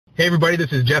Hey, everybody,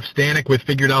 this is Jeff Stanek with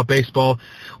Figured Out Baseball.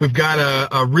 We've got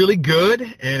a really good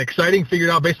and exciting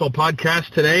Figured Out Baseball podcast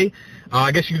today.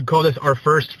 I guess you could call this our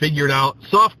first Figured Out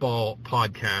Softball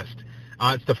podcast.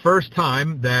 It's the first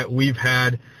time that we've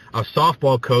had a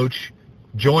softball coach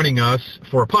joining us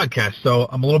for a podcast, so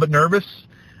I'm a little bit nervous.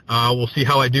 We'll see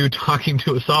how I do talking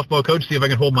to a softball coach, see if I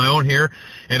can hold my own here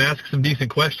and ask some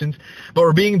decent questions. But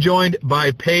we're being joined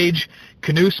by Paige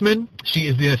Knussman. She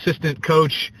is the assistant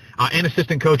coach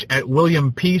at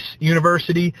William Peace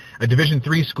University, a Division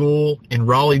III school in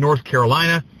Raleigh, North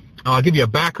Carolina. I'll give you a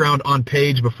background on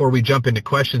Paige before we jump into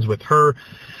questions with her.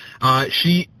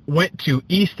 She went to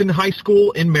Easton High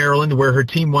School in Maryland, where her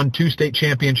team won 2 state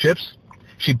championships.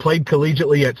 She played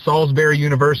collegiately at Salisbury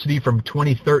University from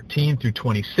 2013 through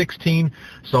 2016.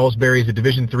 Salisbury is a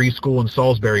Division III school in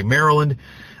Salisbury, Maryland.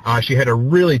 She had a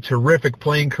really terrific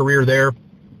playing career there.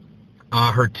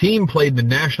 Her team played the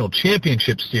National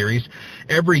Championship Series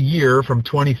every year from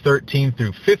 2013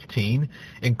 through 15,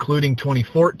 including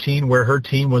 2014, where her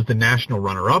team was the national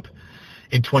runner-up.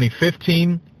 In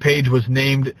 2015, Paige was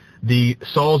named the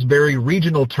Salisbury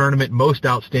Regional Tournament Most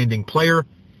Outstanding Player.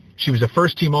 She was a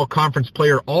first-team all-conference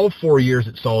player all 4 years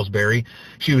at Salisbury.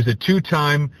 She was a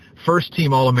 2-time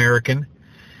first-team All-American.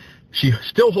 She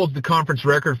still holds the conference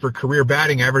record for career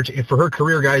batting average. And for her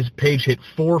career, guys, Paige hit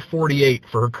 .448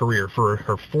 for her career, for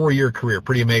her 4-year career.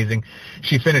 Pretty amazing.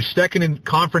 She finished second in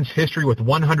conference history with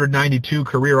 192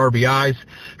 career RBIs.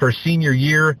 Her senior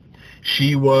year,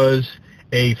 she was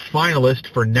a finalist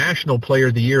for National Player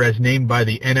of the Year as named by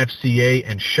the NFCA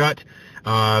and SHUT.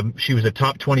 She was a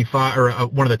top 25 or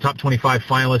one of the top 25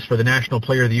 finalists for the National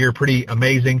Player of the Year. Pretty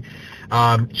amazing.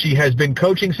 She has been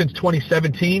coaching since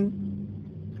 2017.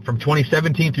 From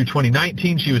 2017 through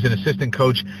 2019, she was an assistant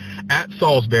coach at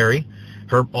Salisbury,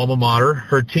 her alma mater.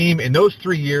 Her team in those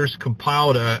 3 years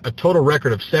compiled a total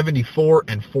record of 74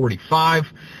 and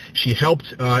 45. She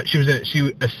helped.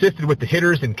 She assisted with the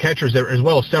hitters and catchers as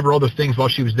well as several other things while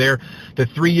she was there. The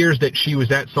 3 years that she was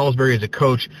at Salisbury as a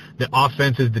coach, the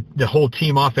whole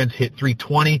team offense hit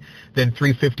 .320, then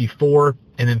 .354,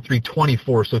 and then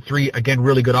 .324. So 3, again,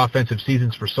 really good offensive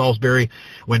seasons for Salisbury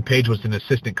when Paige was an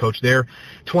assistant coach there.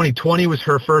 2020 was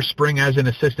her first spring as an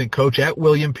assistant coach at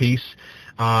William Peace.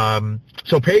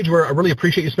 So Paige, I really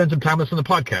appreciate you spending some time with us on the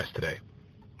podcast today.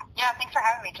 Yeah, thanks for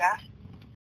having me, Jeff.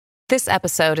 This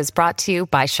episode is brought to you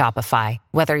by Shopify.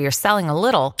 Whether you're selling a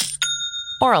little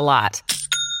or a lot,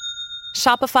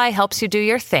 Shopify helps you do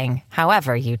your thing,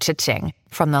 however you cha-ching.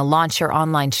 From the launch your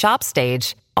online shop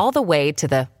stage, all the way to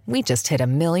the we just hit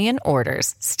 1 million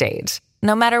orders stage.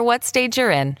 No matter what stage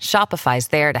you're in, Shopify's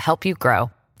there to help you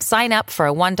grow. Sign up for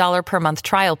a $1 per month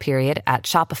trial period at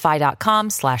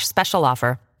shopify.com/special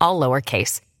offer, all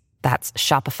lowercase. That's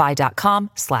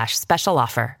shopify.com/special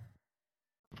offer.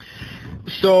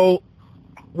 So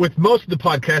with most of the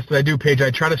podcasts that I do, Paige,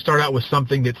 I try to start out with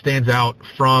something that stands out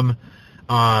from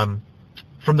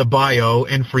the bio.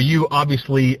 And for you,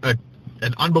 obviously, an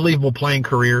unbelievable playing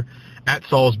career at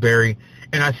Salisbury.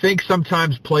 And I think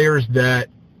sometimes players that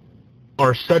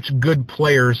are such good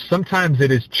players, sometimes it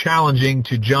is challenging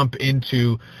to jump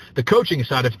into the coaching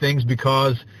side of things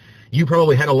because you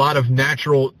probably had a lot of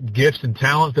natural gifts and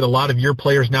talents that a lot of your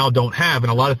players now don't have,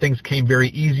 and a lot of things came very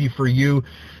easy for you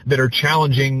that are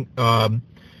challenging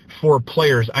for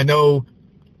players. I know,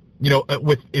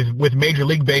 with Major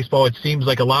League Baseball, it seems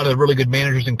like a lot of the really good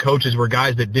managers and coaches were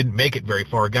guys that didn't make it very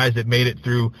far, guys that made it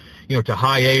through, to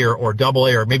high A or double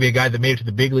A, or maybe a guy that made it to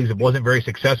the big leagues that wasn't very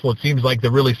successful. It seems like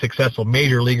the really successful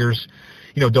major leaguers,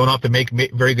 don't often make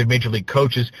very good major league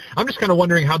coaches. I'm just kind of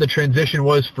wondering how the transition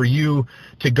was for you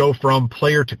to go from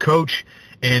player to coach,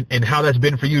 and how that's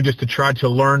been for you just to try to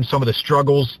learn some of the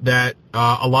struggles that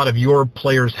a lot of your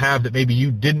players have that maybe you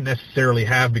didn't necessarily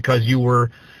have because you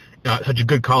were such a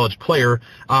good college player.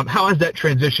 How has that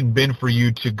transition been for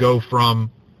you to go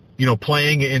from,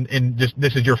 playing and just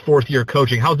this is your 4th year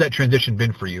coaching? How's that transition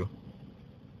been for you?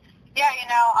 Yeah,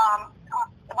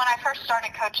 when I first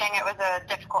started coaching, it was a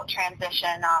difficult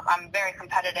transition. I'm very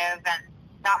competitive, and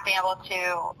not being able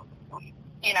to,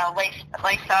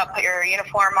 lace up, put your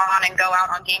uniform on, and go out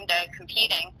on game day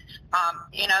competing,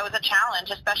 it was a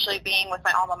challenge, especially being with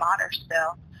my alma mater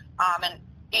still.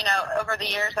 Over the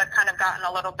years, I've kind of gotten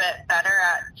a little bit better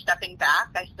at stepping back.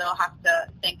 I still have to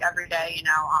think every day,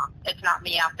 it's not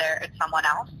me out there, it's someone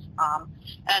else.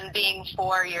 And being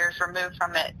 4 years removed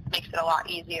from it makes it a lot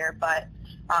easier. But,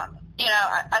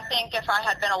 I think if I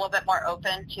had been a little bit more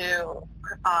open to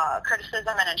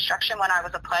criticism and instruction when I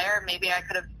was a player, maybe I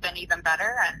could have been even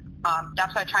better. And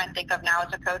that's what I try and think of now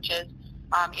as a coach is,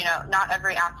 not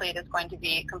every athlete is going to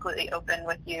be completely open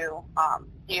with you,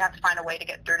 you have to find a way to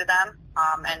get through to them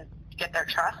and get their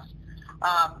trust.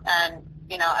 And,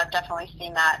 you know, I've definitely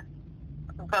seen that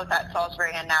both at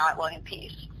Salisbury and now at William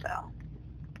Peace. So,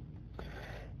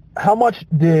 how much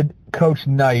did Coach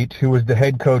Knight, who was the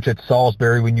head coach at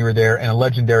Salisbury when you were there and a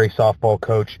legendary softball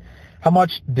coach, how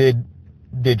much did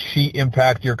she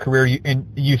impact your career? And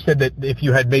you said that if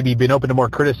you had maybe been open to more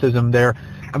criticism there,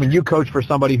 I mean, you coached for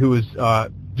somebody who was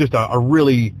just a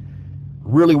really,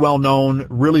 really well-known,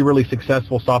 really, really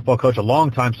successful softball coach, a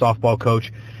long-time softball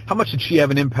coach. How much did she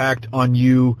have an impact on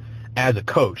you as a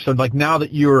coach? So, like, now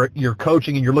that you're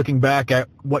coaching and you're looking back at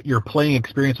what your playing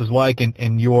experience was like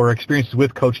and your experiences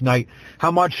with Coach Knight,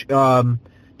 how much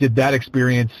did that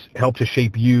experience help to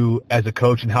shape you as a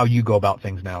coach and how you go about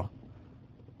things now?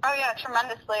 Oh, yeah,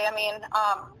 tremendously. I mean,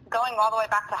 going all the way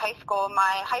back to high school,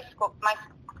 my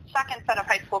second set of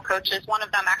high school coaches, one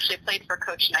of them actually played for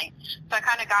Coach Knight. So I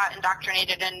kind of got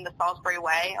indoctrinated in the Salisbury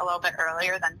way a little bit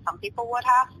earlier than some people would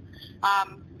have.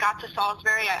 Got to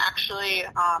Salisbury, I actually,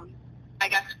 I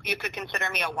guess you could consider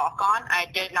me a walk-on. I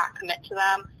did not commit to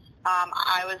them.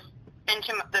 I was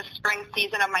into the spring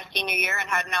season of my senior year and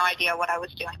had no idea what I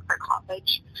was doing for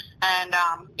college. And,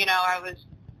 you know, I was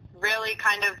really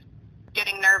kind of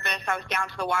getting nervous. I was down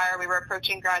to the wire. We were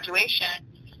approaching graduation.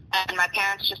 And my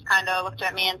parents just kind of looked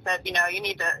at me and said, you know, you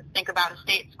need to think about a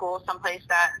state school, someplace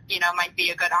that, you know, might be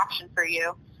a good option for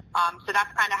you. So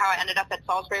that's kind of how I ended up at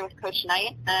Salisbury with Coach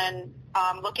Knight. And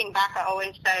looking back, I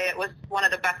always say it was one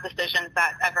of the best decisions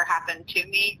that ever happened to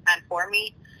me and for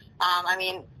me. I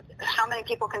mean, how many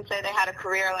people can say they had a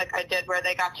career like I did where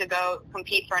they got to go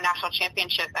compete for a national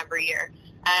championship every year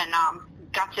and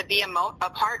got to be a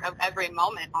part of every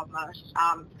moment almost.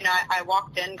 You know, I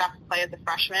walked in, got to play as a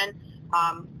freshman.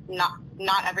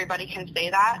 Not everybody can say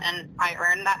that, and I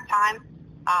earned that time.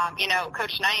 You know,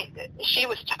 Coach Knight, she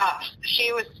was tough.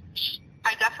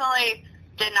 I definitely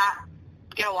did not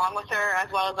get along with her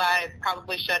as well as I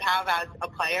probably should have as a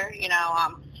player. You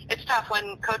know, it's tough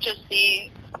when coaches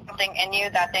see something in you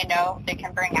that they know they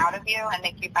can bring out of you and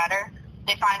make you better.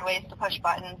 They find ways to push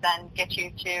buttons and get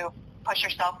you to push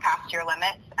yourself past your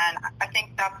limits. And I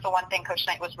think that's the one thing Coach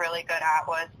Knight was really good at,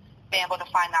 was being able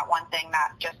to find that one thing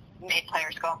that just made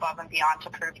players go above and beyond to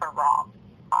prove her wrong,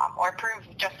 or prove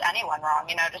just anyone wrong,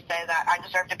 you know, to say that I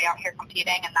deserve to be out here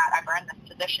competing and that I've earned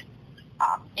this position.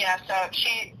 You know, so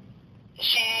she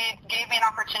gave me an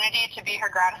opportunity to be her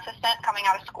grad assistant coming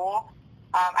out of school.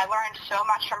 I learned so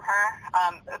much from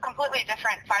her, a completely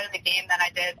different side of the game than I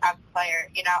did as a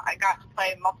player. You know, I got to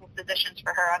play multiple positions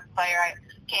for her as a player. I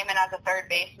came in as a third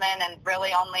baseman and really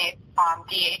only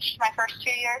DH'd my first 2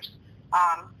 years.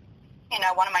 You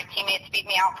know, one of my teammates beat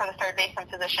me out for the third baseman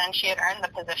position. She had earned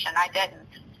the position. I didn't.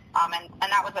 And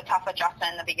that was a tough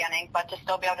adjustment in the beginning, but to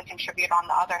still be able to contribute on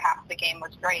the other half of the game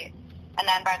was great. And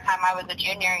then by the time I was a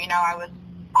junior, you know, I was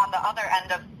on the other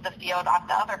end of the field, off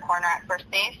the other corner at first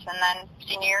base. And then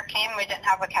senior year came, we didn't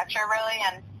have a catcher really,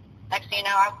 and next thing you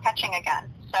know, I was catching again.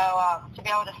 So to be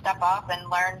able to step up and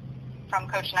learn from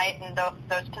Coach Knight in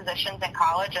those positions in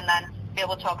college and then be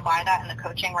able to apply that in the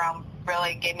coaching realm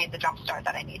really gave me the jump start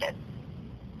that I needed.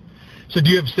 So do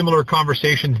you have similar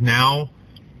conversations now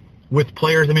with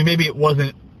players? I mean, maybe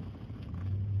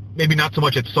not so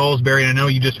much at Salisbury, and I know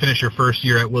you just finished your first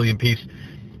year at William Peace,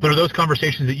 but are those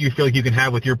conversations that you feel like you can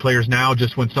have with your players now,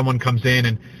 just when someone comes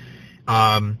in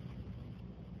and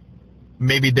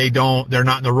maybe they're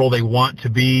not in the role they want to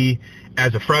be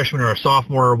as a freshman or a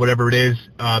sophomore or whatever it is?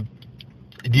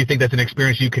 Do you think that's an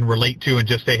experience you can relate to and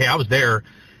just say, hey, I was there,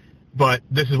 but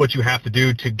this is what you have to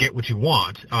do to get what you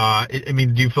want? I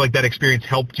mean, do you feel like that experience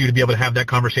helped you to be able to have that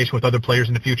conversation with other players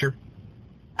in the future?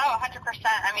 Oh, 100%.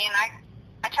 I mean,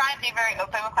 I try and be very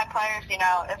open with my players. You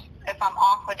know, if I'm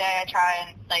off a day, I try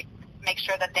and, like, make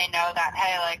sure that they know that,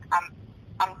 hey, like,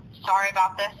 I'm sorry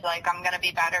about this. Like, I'm going to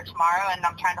be better tomorrow, and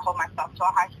I'm trying to hold myself to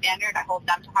a high standard. I hold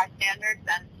them to high standards.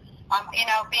 And, you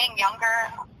know, being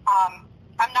younger,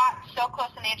 I'm not so close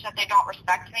in age that they don't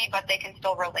respect me, but they can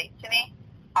still relate to me.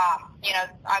 You know,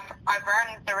 I've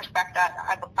earned the respect that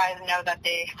I know that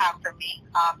they have for me,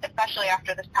 especially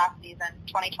after this past season.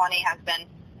 2020 has been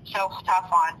so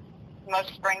tough on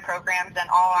most spring programs and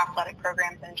all athletic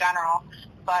programs in general.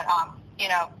 But, you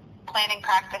know, planning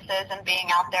practices and being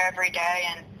out there every day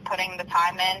and putting the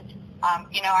time in,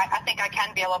 you know, I think I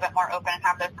can be a little bit more open and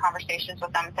have those conversations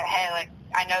with them and say, hey, like,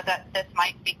 I know that this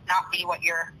might not be what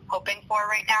you're hoping for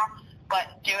right now,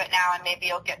 but do it now and maybe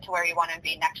you'll get to where you want to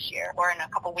be next year or in a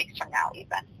couple weeks from now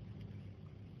even.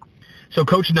 So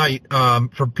Coach Knight,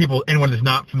 for anyone that's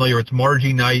not familiar, it's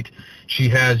Margie Knight. She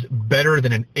has better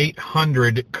than an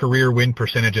 800 career win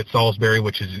percentage at Salisbury,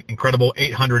 which is incredible.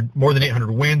 More than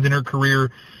 800 wins in her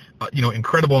career.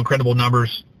 incredible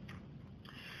numbers.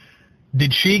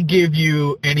 Did she give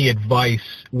you any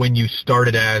advice when you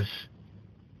started as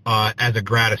a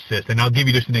grad assist? And I'll give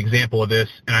you just an example of this,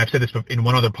 and I've said this in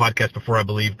one other podcast before, I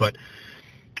believe, but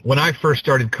when I first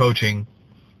started coaching,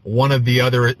 the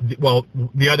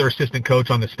other assistant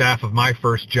coach on the staff of my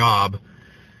first job,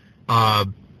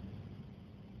 one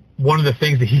of the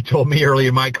things that he told me early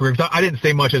in my career, because I didn't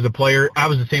say much as a player. I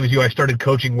was the same as you. I started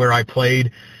coaching where I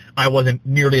played. I wasn't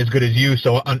nearly as good as you,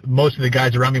 so most of the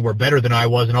guys around me were better than I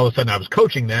was, and all of a sudden I was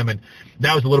coaching them, and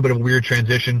that was a little bit of a weird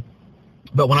transition.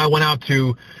 But when I went out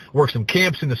to work some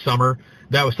camps in the summer,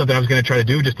 that was something I was going to try to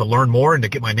do just to learn more and to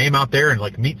get my name out there and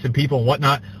like meet some people and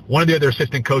whatnot. One of the other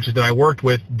assistant coaches that I worked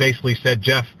with basically said,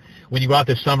 Jeff, when you go out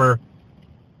this summer,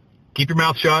 keep your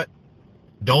mouth shut.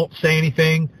 Don't say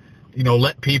anything.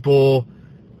 Let people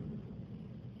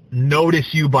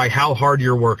notice you by how hard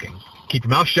you're working. Keep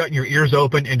your mouth shut and your ears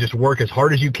open and just work as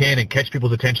hard as you can and catch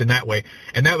people's attention that way.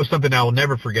 And that was something I will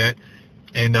never forget.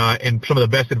 And some of the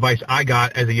best advice I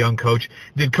got as a young coach.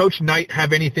 Did Coach Knight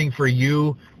have anything for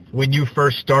you when you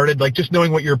first started? Like just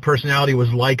knowing what your personality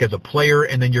was like as a player,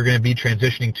 and then you're going to be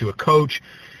transitioning to a coach,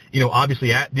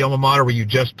 obviously at the alma mater where you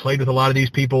just played with a lot of these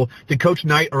people. Did Coach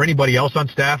Knight or anybody else on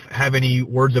staff have any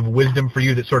words of wisdom for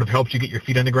you that sort of helped you get your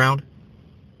feet on the ground?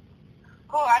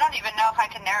 Oh, I don't even know if I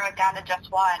can narrow it down to just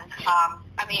one.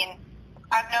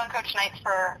 I've known Coach Knight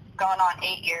for going on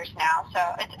 8 years now,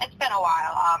 so it's been a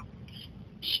while.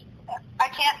 I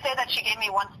can't say that she gave me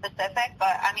one specific,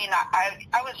 but I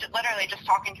was literally just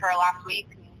talking to her last week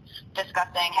and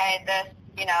discussing, hey, this,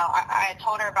 I had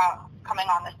told her about coming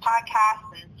on this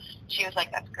podcast, and she was like,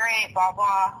 that's great, blah,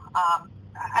 blah.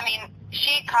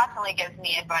 She constantly gives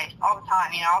me advice all the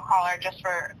time. I'll call her just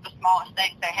for the smallest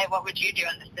thing, say, hey, what would you do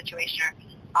in this situation?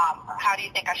 How do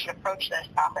you think I should approach this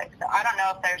topic? So I don't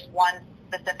know if there's one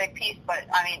specific piece, but,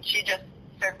 she just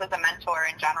serves as a mentor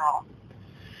in general.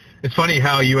 It's funny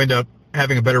how you end up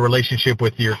having a better relationship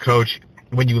with your coach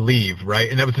when you leave, right?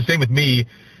 And that was the same with me.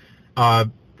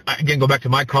 Again, go back to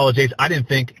my college days. I didn't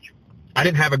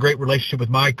have a great relationship with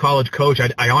my college coach.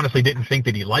 I honestly didn't think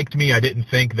that he liked me. I didn't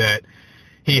think that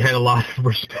he had a lot of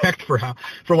respect for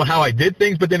how I did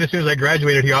things. But then as soon as I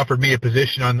graduated, he offered me a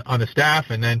position on the staff,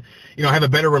 and then I have a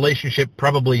better relationship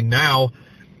probably now.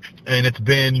 And it's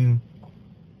been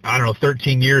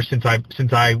 13 years since I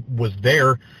was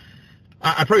there.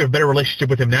 I probably have a better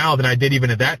relationship with him now than I did even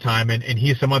at that time, and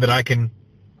he's someone that I can,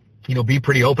 be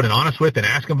pretty open and honest with and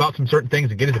ask him about some certain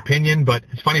things and get his opinion. But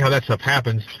it's funny how that stuff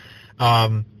happens.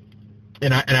 And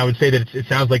I would say that it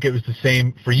sounds like it was the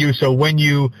same for you. So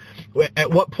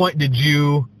at what point did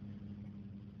you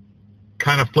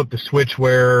kind of flip the switch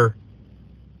where,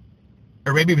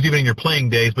 or maybe it was even in your playing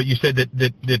days, but you said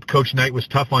that Coach Knight was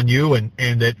tough on you and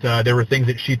that there were things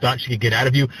that she thought she could get out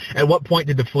of you. At what point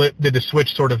did the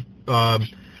switch sort of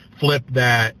flip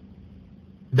that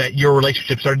your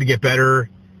relationship started to get better?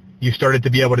 You started to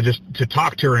be able to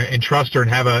talk to her and trust her and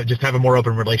have a more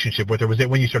open relationship with her. Was it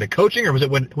when you started coaching, or was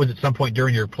it some point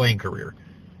during your playing career?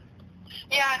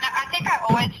 Yeah, I think I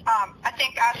always,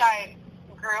 as I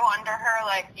grew under her,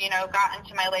 got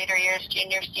into my later years,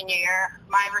 junior, senior year,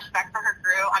 my respect for her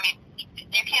grew.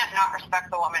 You can't not respect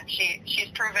the woman.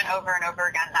 She's proven over and over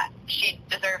again that she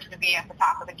deserves to be at the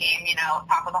top of the game,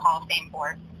 top of the Hall of Fame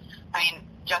board.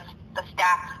 Just the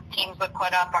stats teams would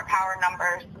put up, our power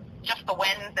numbers, just the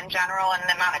wins in general, and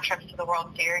the amount of trips to the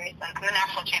World Series and the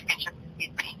national championship,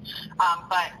 excuse me.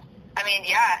 I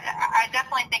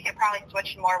definitely think it probably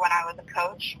switched more when I was a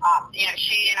coach.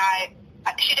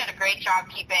 She did a great job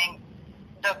keeping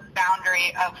the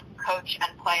boundary of coach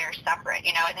and player separate.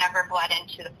 It never bled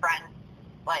into the friend,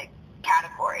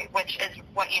 category, which is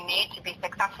what you need to be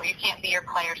successful. You can't be your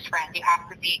player's friend. You have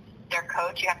to be their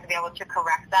coach. You have to be able to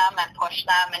correct them and push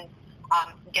them and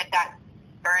get that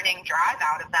burning drive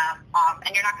out of them.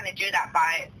 And you're not going to do that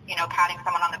by, patting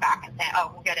someone on the back and saying,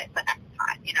 oh, we'll get it the next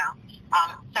time,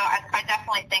 So I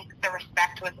definitely think the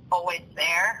respect was always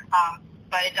there.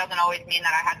 But it doesn't always mean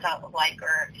that I had to like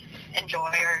or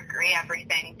enjoy or agree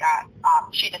everything that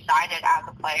she decided as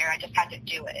a player. I just had to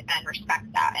do it and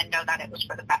respect that and know that it was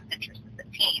for the best interest of the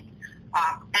team.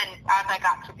 And as I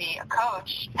got to be a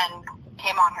coach and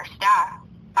came on her staff,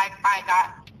 I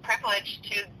got privileged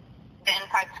to the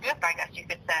inside scoop, I guess you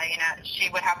could say. She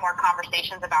would have more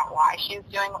conversations about why she was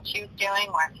doing what she was doing,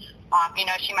 or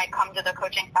she might come to the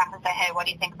coaching staff and say, hey, what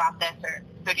do you think about this? Or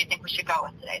who do you think we should go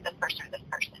with today, this person or this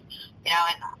person?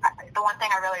 And the one thing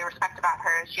I really respect about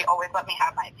her is she always let me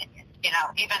have my opinion.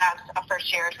 Even as a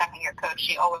first-year or second-year coach,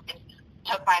 she always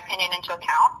took my opinion into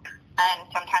account. And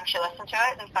sometimes she listened to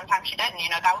it, and sometimes she didn't.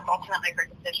 That was ultimately her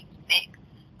decision to make.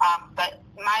 But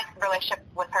my relationship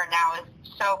with her now is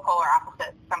so polar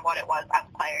opposite from what it was as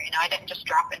a player. I didn't just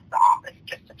drop into the office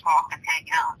just to talk and hang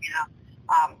out,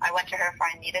 I went to her if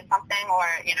I needed something or,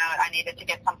 I needed to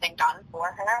get something done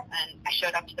for her, and I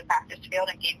showed up to the practice field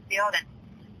and game field. And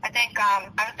I think I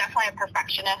was definitely a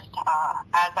perfectionist,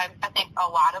 as I think a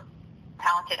lot of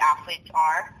talented athletes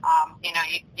are.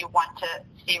 You want to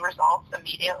see results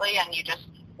immediately, and you just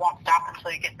won't stop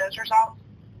until you get those results.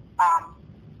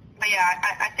 But yeah,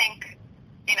 I think,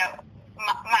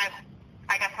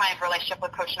 my relationship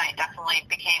with Coach Knight definitely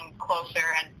became closer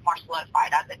and more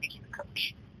solidified as I became a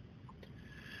coach.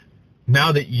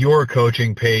 Now that you're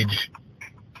coaching, Paige,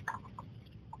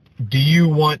 do you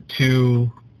want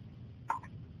to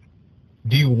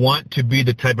be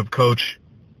the type of coach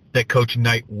that Coach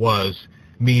Knight was?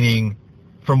 Meaning,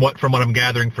 from what I'm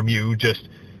gathering from you, just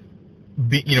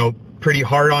be, pretty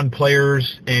hard on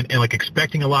players and like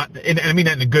expecting a lot, and I mean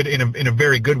that in a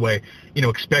very good way.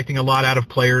 Expecting a lot out of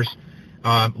players,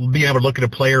 being able to look at a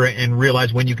player and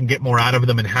realize when you can get more out of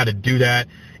them and how to do that,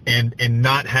 and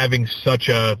not having such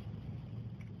a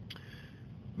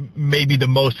maybe the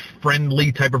most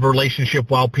friendly type of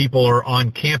relationship while people are on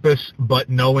campus, but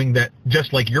knowing that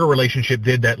just like your relationship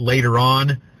did, that later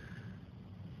on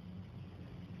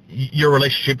your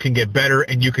relationship can get better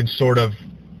and you can sort of,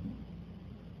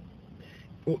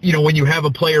 when you have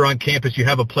a player on campus, you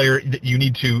have a player that you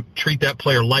need to treat that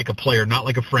player like a player, not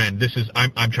like a friend. This is,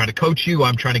 I'm trying to coach you.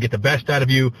 I'm trying to get the best out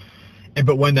of you.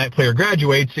 But when that player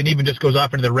graduates and even just goes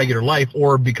off into their regular life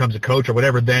or becomes a coach or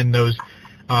whatever, then those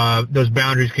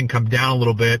boundaries can come down a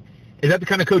little bit. Is that the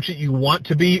kind of coach that you want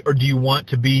to be, or do you want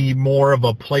to be more of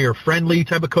a player-friendly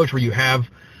type of coach where you have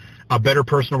a better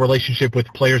personal relationship with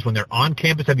players when they're on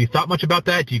campus? Have you thought much about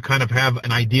that? Do you kind of have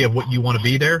an idea of what you want to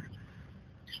be there?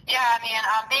 Yeah,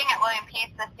 being at William Peace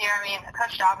this year,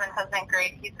 Coach Dobbins has been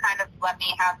great. He's kind of let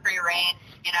me have free reign.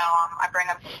 I bring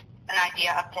up an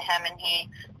idea up to him, and he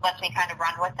lets me kind of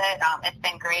run with it. It's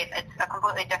been great. It's a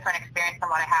completely different experience than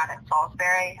what I had at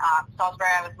Salisbury. Salisbury,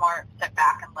 I was more sit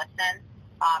back and listen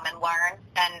and learn,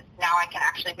 and now I can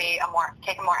actually take a more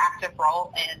active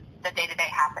role in the day-to-day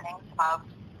happenings of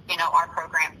our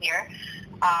program here.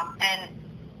 I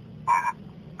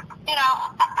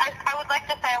would like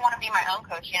to say I want to be my own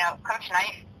coach. Coach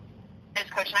Knight is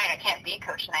Coach Knight. I can't be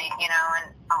Coach Knight, and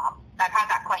I've had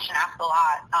that question asked a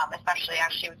lot, especially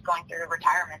as she was going through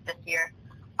retirement this year.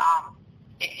 I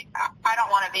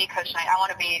don't want to be Coach Knight. I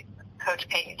want to be Coach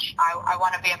Paige. I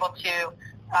want to be able to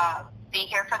be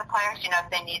here for the players, if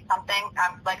they need something.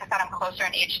 Like I said, I'm closer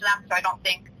in age to them, so I don't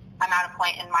think I'm at a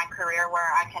point in my career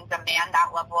where I can demand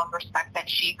that level of respect that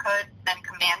she could and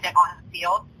command it on the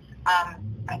field. I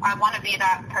want to be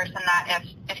that person that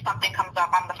if something comes up,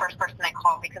 I'm the first person they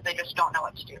call because they just don't know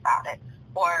what to do about it.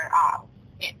 Or, on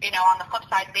the flip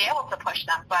side, be able to push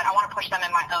them, but I want to push them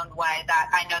in my own way that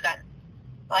I know that,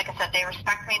 like I said, they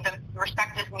respect me. The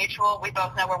respect is mutual. We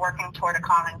both know we're working toward a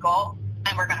common goal,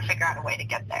 and we're going to figure out a way to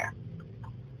get there.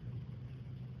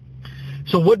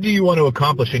 So what do you want to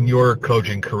accomplish in your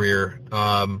coaching career?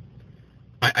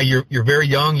 You're very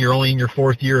young. You're only in your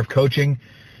fourth year of coaching.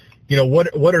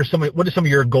 What do some of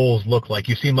your goals look like?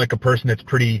 You seem like a person that's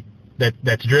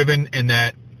driven and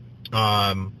that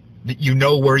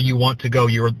where you want to go.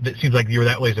 It seems like you're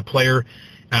that way as a player.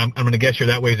 I'm going to guess you're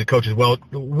that way as a coach as well.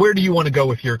 Where do you want to go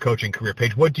with your coaching career,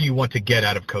 Paige? What do you want to get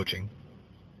out of coaching?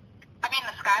 The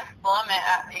sky's the limit.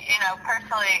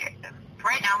 Personally,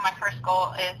 right now my first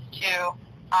goal is to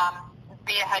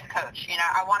be a head coach.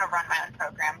 I want to run my own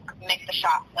program, make the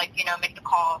shots, make the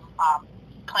calls,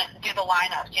 do the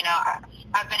lineups.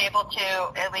 I've been able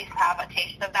to at least have a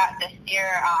taste of that this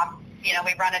year.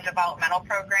 We run a developmental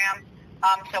program,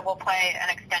 so we'll play an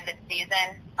extended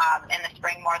season in the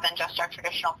spring, more than just our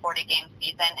traditional 40-game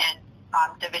season in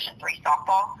Division III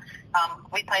softball.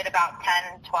 We played about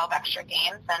 10, 12 extra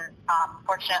games, and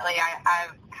fortunately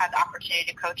I've had the opportunity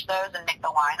to coach those and make the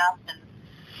lineups and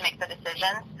make the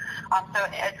decisions. So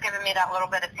it's given me that little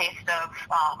bit of taste of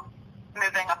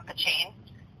moving up the chain,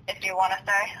 if you want to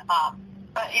say.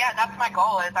 But yeah, that's my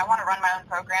goal. Is I want to run my own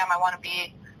program. I want to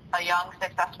be a young,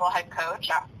 successful head coach.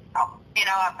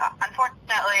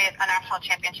 Unfortunately, a national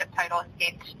championship title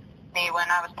escaped me when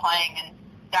I was playing, and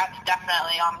that's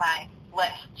definitely on my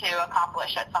list to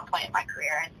accomplish at some point in my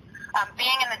career. And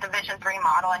being in the Division III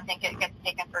model, I think it gets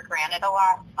taken for granted a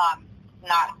lot,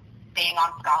 not being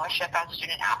on scholarship as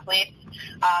student athletes.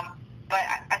 But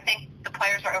I think the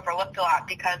players are overlooked a lot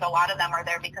because a lot of them are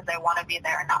there because they want to be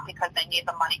there and not because they need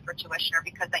the money for tuition or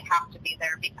because they have to be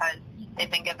there because they've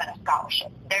been given a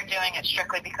scholarship. They're doing it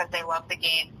strictly because they love the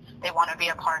game, they want to be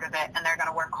a part of it, and they're going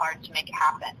to work hard to make it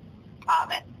happen.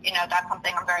 And, that's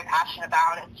something I'm very passionate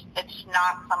about. It's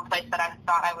not some place that I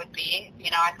thought I would be.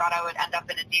 I thought I would end up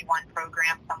in a D1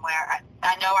 program somewhere.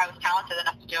 I know I was talented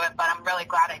enough to do it, but I'm really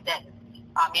glad I did.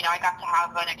 I got to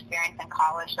have an experience in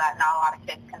college that not a lot of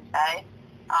kids can say.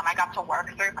 I got to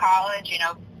work through college,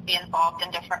 be involved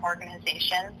in different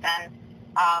organizations, and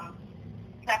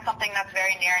that's something that's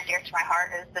very near and dear to my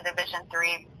heart is the Division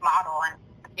III model. And,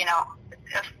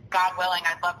 if God willing,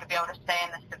 I'd love to be able to stay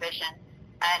in this division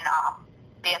and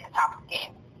be at the top of the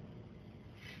game.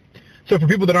 So for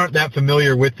people that aren't that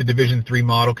familiar with the Division III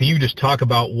model, can you just talk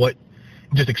about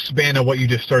just expand on what you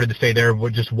just started to say there,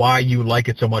 just why you like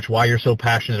it so much, why you're so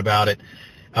passionate about it,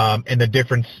 and the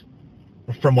difference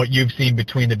from what you've seen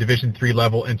between the Division III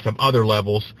level and some other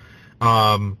levels.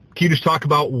 Can you just talk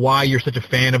about why you're such a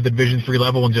fan of the Division III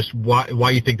level and just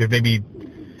why you think that maybe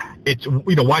it's,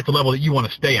 why it's a level that you want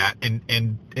to stay at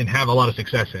and have a lot of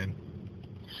success in?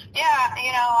 Yeah,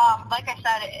 like I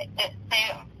said,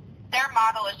 their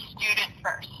model is student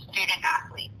first, student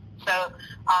athlete. So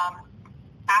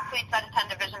athletes that attend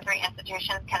Division III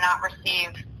institutions cannot receive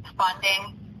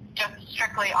funding just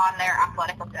strictly on their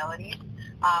athletic abilities.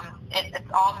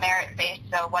 It's all merit-based,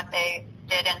 so what they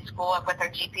did in school with their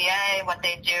GPA, what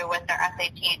they do with their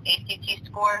SAT and ACT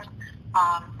scores,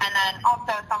 and then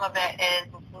also some of it is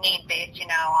need-based,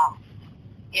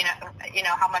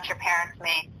 how much your parents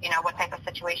make, what type of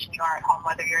situation you are at home,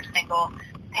 whether you're a single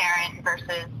parent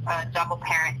versus a double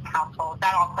parent household.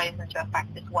 That all plays into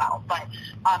effect as well. But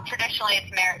traditionally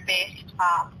it's merit-based,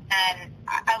 and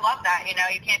I love that.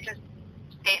 You can't just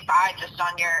skate by just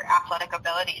on your athletic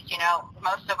abilities.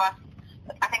 Most of us,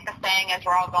 I think the saying is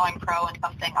we're all going pro in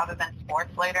something other than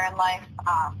sports later in life,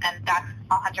 and that's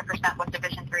 100% what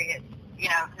Division III is.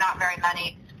 Not very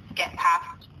many get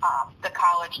past the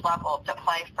college level to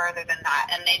play further than that,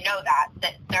 and they know that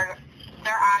their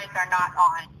eyes are not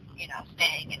on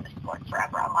staying in the sport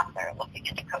forever unless they're looking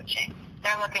into coaching.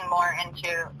 They're looking more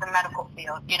into the medical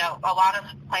field. A lot of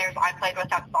players I played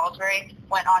with at Salisbury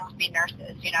went on to be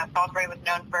nurses. Salisbury was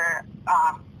known for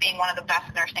being one of the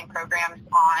best nursing programs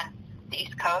on the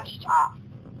East Coast.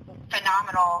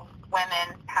 Phenomenal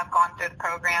women have gone through the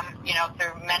program,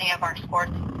 through many of our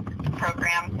sports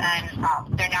programs,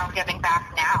 and they're now giving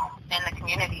back now in the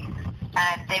community.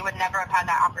 And they would never have had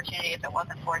that opportunity if it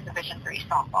wasn't for Division III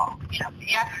softball.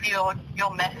 Yes, you'll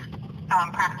miss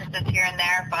practices here and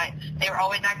there, but they were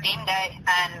always at game day,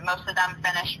 and most of them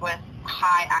finished with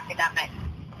high academic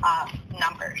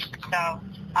numbers. So,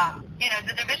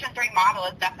 the Division III model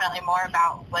is definitely more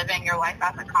about living your life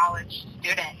as a college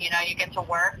student. You get to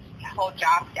work, hold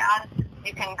jobs down.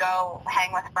 You can go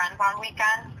hang with friends on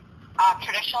weekends.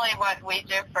 Traditionally, what we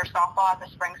do for softball as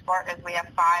a spring sport is we have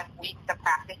 5 weeks of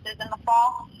practices in the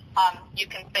fall. You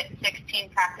can fit 16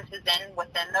 practices in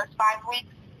within those 5 weeks,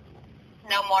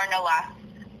 no more, no less.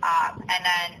 And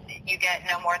then you get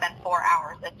no more than 4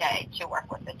 hours a day to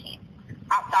work with the team.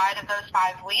 Outside of those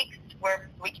 5 weeks,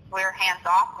 we're hands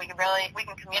off. We can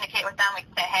communicate with them. We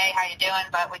can say, hey, how you doing?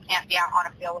 But we can't be out on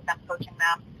a field with them, coaching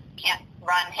them. Can't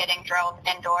run hitting drills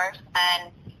indoors.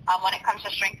 And when it comes to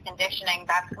strength conditioning,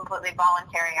 that's completely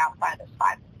voluntary outside those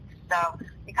 5 weeks. So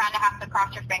you kind of have to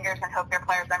cross your fingers and hope your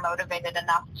players are motivated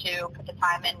enough to put the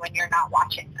time in when you're not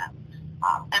watching them.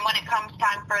 And when it comes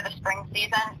time for the spring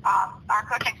season, our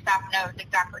coaching staff knows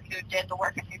exactly who did the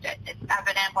work and who did. It's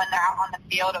evident when they're out on the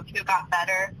field of who got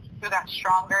better, who got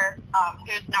stronger,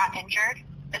 who's not injured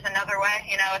is another way.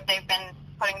 If they've been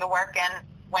putting the work in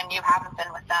when you haven't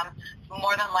been with them,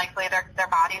 more than likely their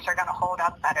bodies are going to hold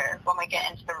up better when we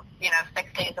get into the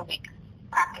 6 days a week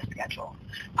practice schedule.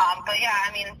 But yeah,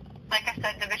 like I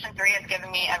said, Division III has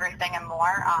given me everything and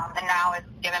more, and now it's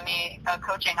given me a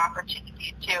coaching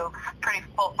opportunity too, pretty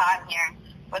full time here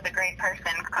with a great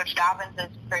person. Coach Dobbins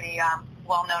is pretty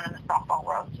well known in the softball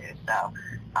world too. So,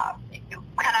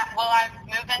 will I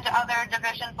move into other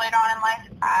divisions later on in life?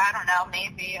 I don't know.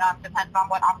 Maybe depends on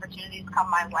what opportunities come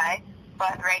my way.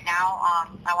 But right now,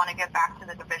 I want to get back to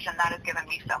the division that has given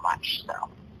me so much. So,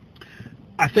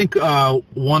 I think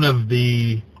one of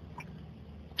the,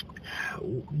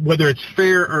 whether it's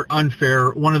fair or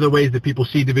unfair, one of the ways that people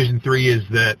see Division III is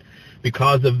that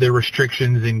because of the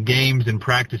restrictions in games and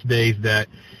practice days, that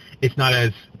it's not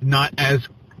as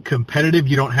competitive.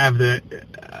 You don't have the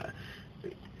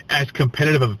as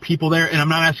competitive of people there. And I'm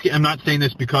not saying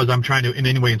this because I'm trying to in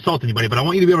any way insult anybody, but I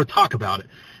want you to be able to talk about it.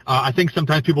 I think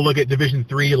sometimes people look at Division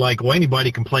III like, well,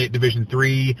 anybody can play at Division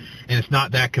III, and it's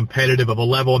not that competitive of a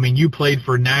level. You played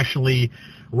for nationally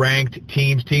ranked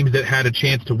teams that had a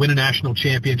chance to win a national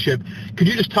championship. Could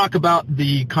you just talk about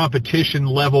the competition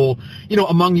level,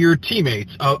 among your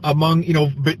teammates,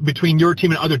 between your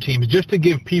team and other teams, just to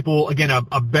give people, again,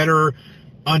 a better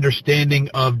understanding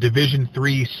of Division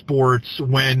III sports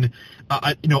when,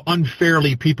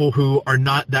 unfairly people who are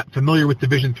not that familiar with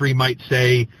Division III might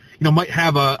say, might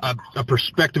have a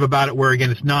perspective about it where, again,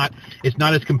 it's not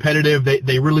as competitive.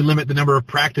 They really limit the number of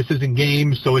practices and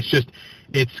games, so it's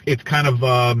kind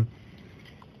of,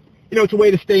 it's a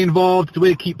way to stay involved, it's a way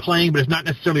to keep playing, but it's not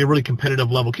necessarily a really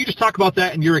competitive level. Can you just talk about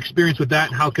that and your experience with that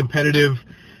and how competitive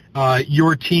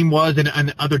your team was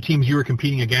and other teams you were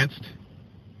competing against?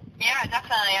 Yeah,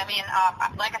 definitely. I mean,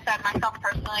 like I said, myself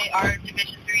personally, our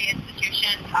Division III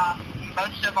institution,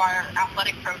 most of our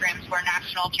athletic programs were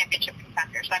national championship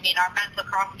contenders. I mean, our men's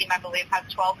lacrosse team, I believe,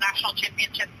 has 12 national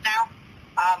championships now.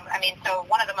 So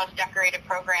one of the most decorated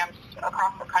programs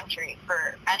across the country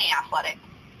for any athletic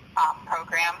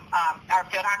program. Our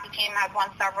field hockey team has won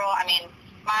several. I mean,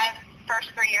 my first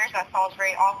 3 years at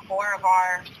Salisbury, all 4 of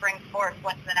our spring sports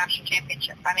went to the national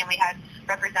championships. I mean, we had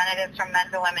representatives from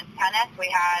men's and women's tennis. We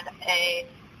had a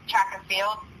track and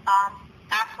field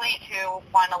athlete who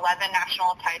won 11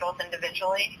 national titles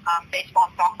individually. Baseball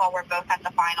and softball were both at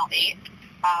the final 8.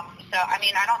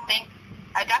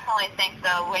 I definitely think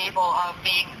the label of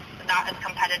being not as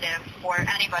competitive or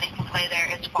anybody can play there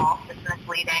is false. It's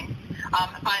misleading.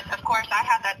 But, of course, I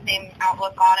had that same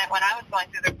outlook on it when I was going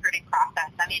through the recruiting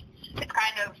process. I mean, it's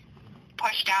kind of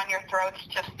pushed down your throats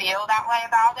to feel that way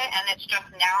about it, and it's just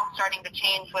now starting to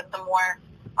change with the more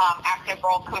active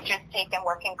role coaches take in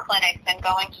working clinics and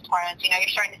going to tournaments. You're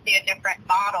starting to see a different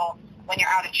model when you're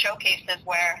out at showcases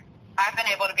where I've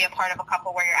been able to be a part of a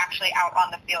couple where you're actually out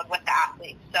on the field with the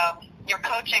athletes. So you're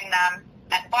coaching them,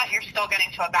 but you're still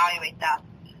getting to evaluate them.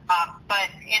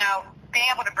 Being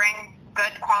able to bring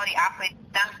good quality athletes,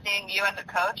 them seeing you as a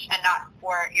coach and not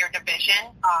for your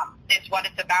division, is what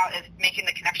it's about, is making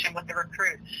the connection with the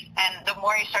recruit. And the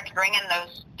more you start to bring in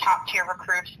those top-tier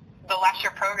recruits, the less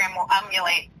your program will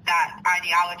emulate that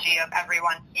ideology of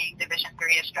everyone seeing Division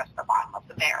III as just the bottom of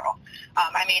the barrel.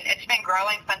 It's been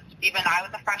growing since even I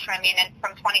was a freshman.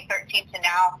 From 2013 to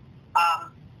now,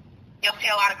 you'll see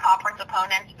a lot of conference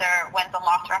opponents. Their wins and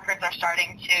loss records are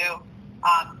starting to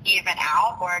even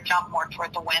out or jump more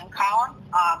toward the win column.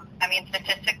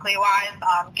 Statistically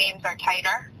wise, games are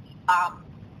tighter,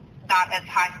 not as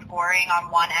high scoring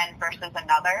on one end versus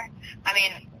another.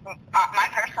 My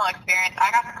personal experience, I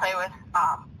got to play with,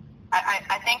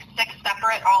 I think 6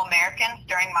 separate All-Americans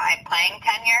during my playing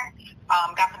tenure.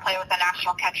 Got to play with the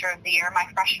National Catcher of the Year my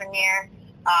freshman year.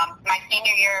 My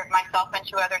senior year, myself and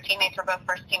 2 other teammates were both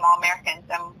first-team All-Americans,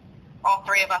 and all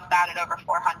 3 of us batted over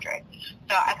 400.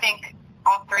 So I think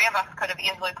all 3 of us could have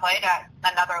easily played at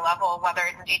another level, whether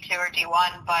it's D2 or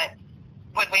D1, but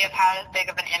would we have had as big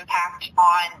of an impact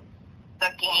on the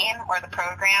game or the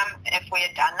program if we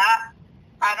had done that?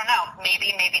 I don't know.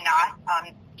 Maybe, maybe not.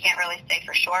 Can't really say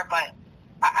for sure, but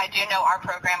I do know our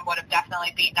program would have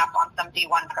definitely beaten up on some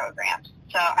D1 programs.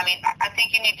 So, I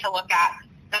think you need to look at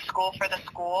the school for the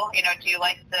school. Do you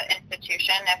like the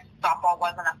institution? If softball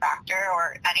wasn't a factor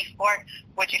or any sport,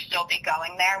 would you still be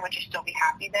going there? Would you still be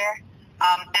happy there?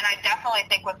 And I definitely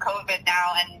think with COVID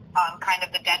now and kind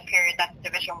of the dead period that the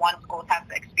Division I schools have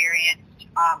experienced,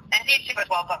 and D2 as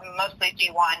well, but mostly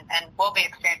D1 and will be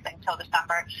experiencing until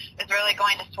December, is really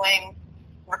going to swing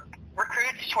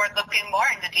recruits toward looking more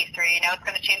into D3. It's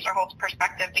going to change their whole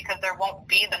perspective because there won't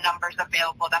be the numbers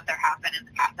available that there have been in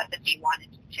the past at the D1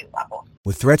 and D2 level.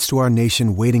 With threats to our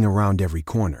nation waiting around every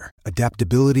corner,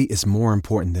 adaptability is more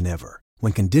important than ever.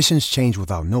 When conditions change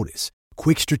without notice,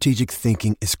 quick strategic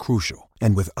thinking is crucial.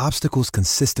 And with obstacles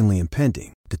consistently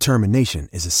impending, determination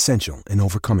is essential in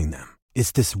overcoming them.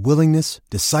 It's this willingness,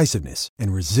 decisiveness,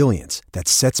 and resilience that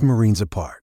sets Marines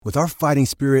apart. With our fighting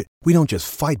spirit, we don't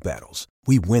just fight battles,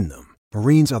 we win them.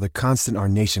 Marines are the constant our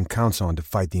nation counts on to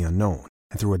fight the unknown.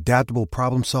 And through adaptable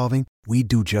problem solving, we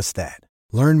do just that.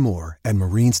 Learn more at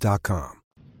Marines.com.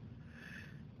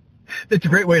 It's a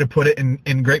great way to put it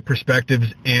in great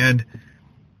perspectives. And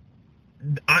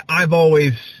I've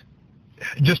always,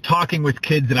 just talking with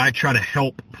kids that I try to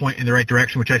help point in the right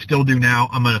direction, which I still do now.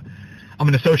 I'm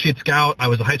an associate scout. I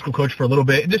was a high school coach for a little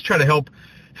bit, and just try to help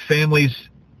families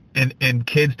and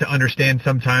kids to understand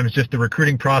sometimes just the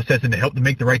recruiting process and to help them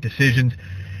make the right decisions.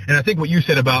 And I think what you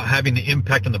said about having the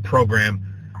impact on the program,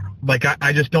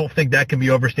 I just don't think that can be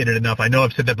overstated enough. I know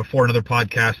I've said that before in other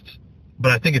podcasts,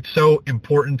 but I think it's so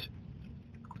important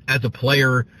as a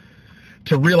player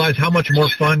to realize how much more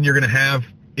fun you're going to have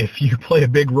if you play a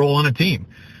big role on a team.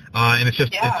 And it's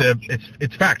just,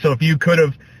 it's fact. So if you could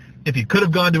have, if you could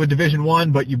have gone to a Division I,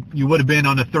 but you would have been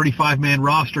on a 35-man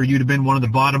roster, you'd have been one of the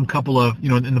bottom couple of,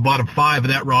 in the bottom 5 of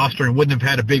that roster and wouldn't have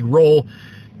had a big role.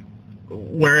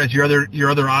 Whereas your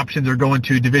other options are going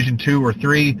to Division II or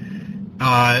III,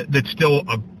 that's still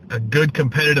a good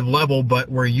competitive level, but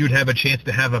where you'd have a chance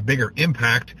to have a bigger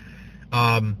impact.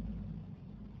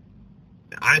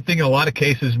 I think in a lot of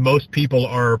cases, most people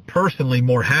are personally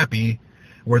more happy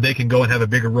where they can go and have a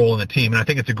bigger role in the team. And I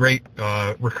think it's a great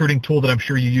recruiting tool that I'm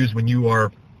sure you use when you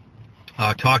are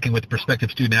talking with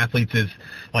prospective student athletes is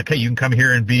like, hey, you can come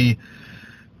here and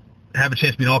have a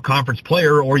chance to be an all-conference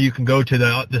player, or you can go to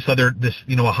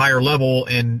a higher level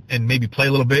and maybe play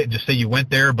a little bit and just say you went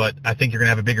there, but I think you're going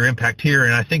to have a bigger impact here.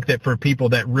 And I think that for people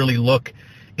that really look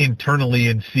internally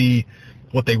and see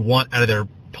what they want out of their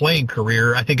playing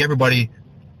career, I think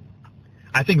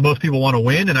most people want to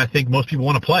win, and I think most people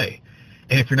want to play.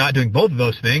 And if you're not doing both of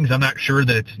those things, I'm not sure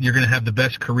that you're going to have the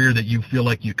best career that you feel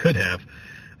like you could have.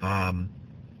 I'm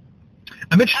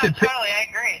interested. No, totally, I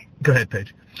agree. Go ahead,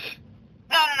 Paige.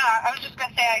 No. I was just going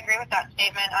to say I agree with that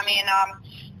statement. I mean,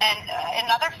 and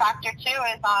another factor too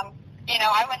is,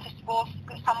 I went to school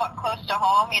somewhat close to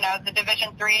home. The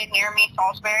Division III near me,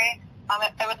 Salisbury.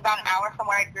 It was about an hour from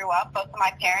where I grew up. Both of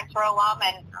my parents were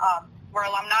were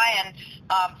alumni, and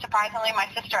surprisingly, my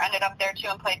sister ended up there too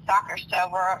and played soccer. So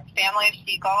we're a family of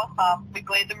Seagulls. We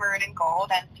bleed the maroon and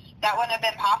gold, and that wouldn't have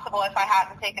been possible if I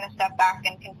hadn't taken a step back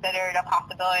and considered a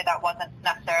possibility that wasn't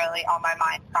necessarily on my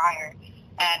mind prior.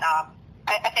 And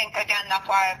I think, again, that's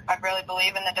why I really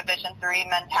believe in the Division III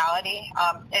mentality.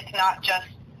 It's not just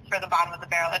for the bottom of the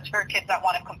barrel. It's for kids that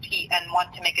want to compete and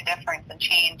want to make a difference and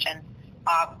change. And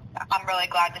I'm really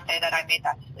glad to say that I made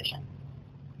that decision.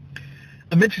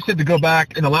 I'm interested to go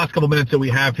back in the last couple minutes that we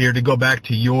have here to go back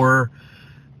to you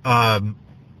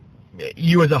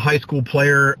as a high school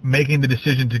player making the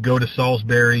decision to go to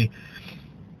Salisbury.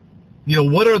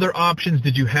 What other options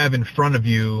did you have in front of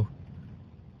you?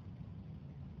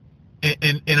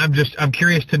 And I'm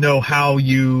curious to know how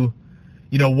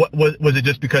what was it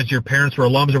just because your parents were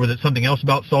alums, or was it something else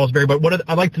about Salisbury? But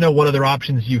I'd like to know what other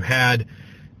options you had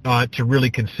to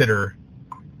really consider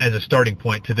as a starting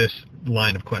point to this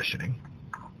line of questioning.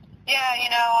 Yeah,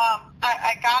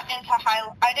 I got into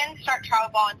I didn't start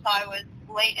travel ball until I was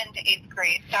late into 8th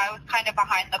grade, so I was kind of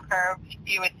behind the curve,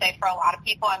 you would say, for a lot of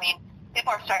people. I mean,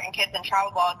 people are starting kids in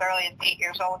travel ball as early as 8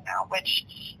 years old now, which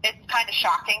is kind of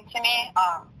shocking to me.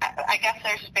 I guess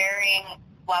there's varying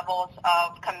levels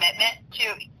of commitment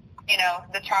to,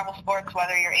 the travel sports,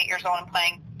 whether you're 8 years old and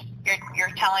playing,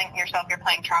 you're telling yourself you're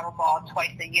playing travel ball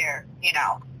twice a year,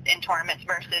 in tournaments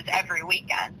versus every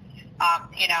weekend,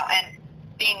 and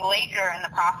being later in the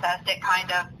process, it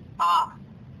kind of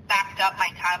backed up my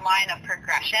timeline of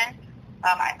progression.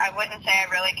 I wouldn't say I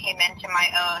really came into my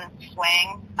own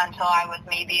swing until I was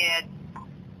maybe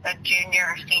a junior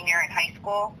or senior in high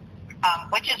school,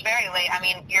 which is very late. I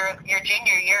mean, your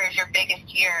junior year is your biggest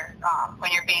year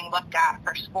when you're being looked at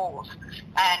for schools.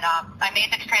 And I made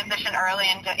this transition early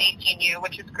into 18U,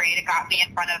 which was great. It got me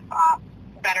in front of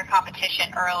better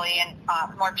competition early and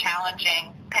more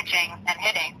challenging pitching and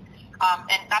hitting.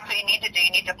 And that's what you need to do. You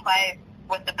need to play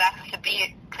with the best to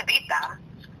beat them.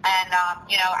 And,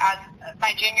 as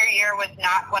my junior year was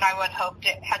not what I would hoped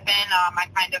it had been. I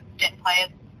kind of didn't play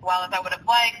as well as I would have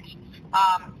liked.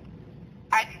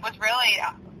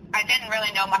 I didn't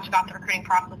really know much about the recruiting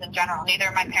process in general. Neither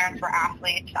of my parents were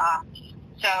athletes.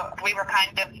 So we were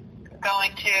kind of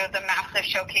going to the massive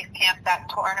showcase camps at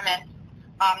tournaments,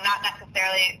 not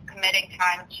necessarily committing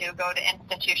time to go to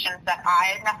institutions that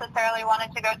I necessarily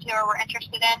wanted to go to or were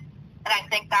interested in. And I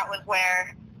think that was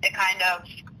where it kind of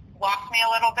lost me a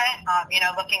little bit.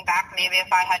 Looking back, maybe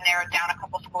if I had narrowed down a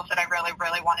couple schools that I really,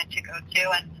 really wanted to go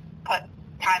to and put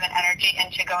time and energy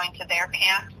into going to their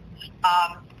camps.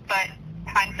 But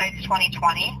hindsight's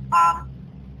 2020.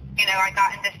 I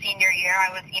got into senior year. I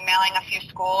was emailing a few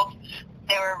schools.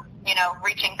 They were,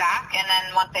 reaching back. And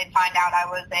then once they'd find out I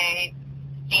was a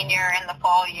senior in the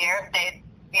fall year, they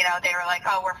were like,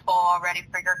 oh, we're full already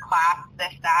for your class,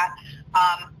 this, that.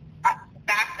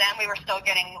 Back then, we were still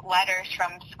getting letters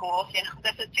from schools.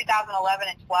 This is 2011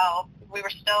 and 12. We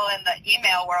were still in the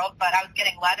email world, but I was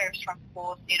getting letters from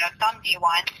schools, some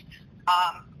D1s.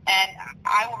 And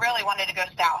I really wanted to go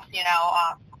south.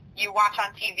 You watch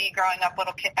on TV growing up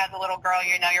as a little girl,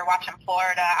 you're watching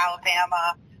Florida,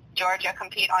 Alabama, Georgia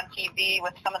compete on TV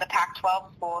with some of the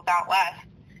Pac-12 schools out west.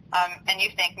 And you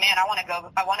think, man, I want to go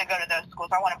to those schools.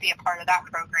 I want to be a part of that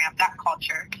program, that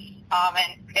culture.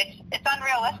 And it's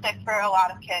unrealistic for a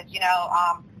lot of kids.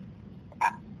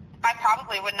 I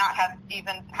probably would not have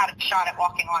even had a shot at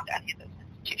walking onto any of those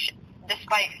institutions.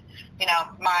 despite,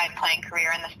 my playing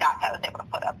career and the stats I was able to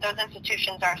put up. Those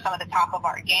institutions are some of the top of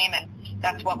our game, and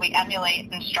that's what we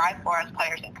emulate and strive for as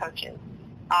players and coaches.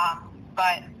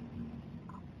 But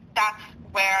that's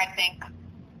where I think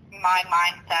my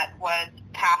mindset was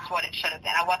past what it should have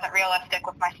been. I wasn't realistic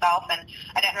with myself, and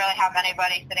I didn't really have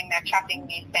anybody sitting there checking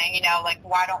me saying,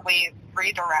 why don't we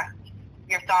redirect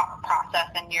your thought process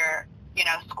and your,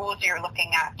 schools you're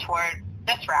looking at toward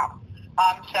this route.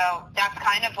 So that's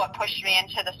kind of what pushed me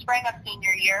into the spring of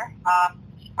senior year.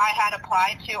 I had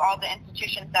applied to all the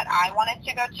institutions that I wanted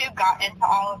to go to, got into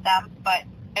all of them, but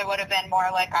it would have been more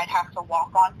like I'd have to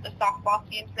walk on the softball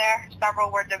teams there.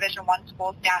 Several were Division I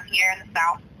schools down here in the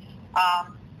South.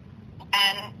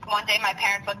 And one day my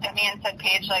parents looked at me and said,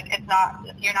 Paige,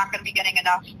 you're not going to be getting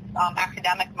enough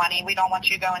academic money. We don't want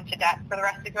you to go into debt for the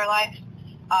rest of your life,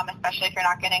 especially if you're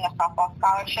not getting a softball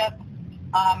scholarship.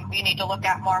 You need to look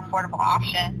at more affordable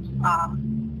options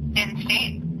in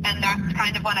state. And that's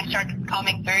kind of when I started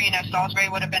coming through. Salisbury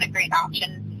would have been a great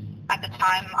option at the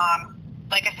time.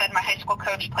 Like I said, my high school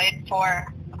coach played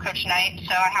for Coach Knight,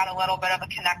 so I had a little bit of a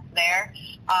connect there.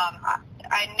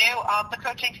 I knew of the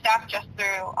coaching staff just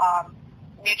through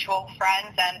mutual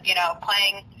friends, and,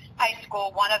 playing high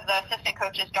school, one of the assistant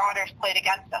coach's daughters played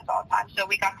against us all the time, so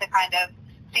we got to kind of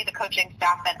see the coaching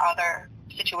staff in other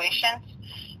situations.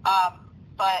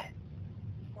 But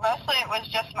mostly it was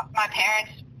just my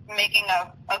parents making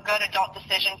a good adult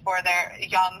decision for their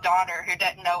young daughter who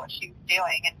didn't know what she was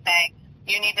doing and saying,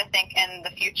 you need to think in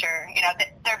the future.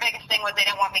 Their biggest thing was they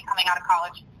didn't want me coming out of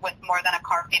college with more than a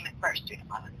car payment for a student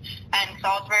loan. And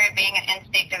Salisbury, being an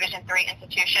in-state Division III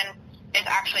institution, is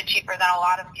actually cheaper than a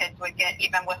lot of kids would get,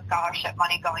 even with scholarship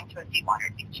money going to a D1 or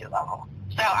D2 level.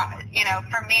 So,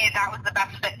 for me, that was the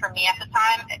best fit for me at the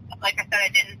time. Like I said, I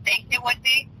didn't think it would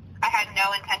be. I had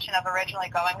no intention of originally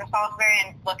going to Salisbury,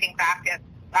 and looking back,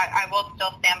 I will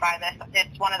still stand by this.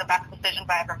 It's one of the best decisions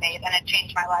I ever made, and it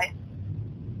changed my life.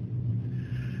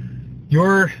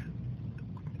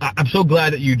 I'm so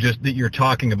glad that you're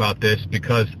talking about this,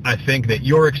 because I think that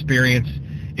your experience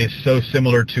is so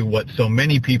similar to what so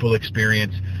many people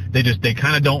experience. They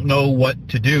kind of don't know what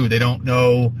to do. They don't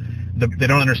know they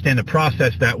don't understand the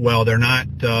process that well. They're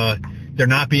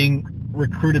not being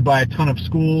recruited by a ton of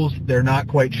schools. They're not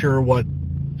quite sure what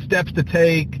steps to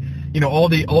take. All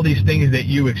these things that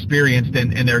you experienced,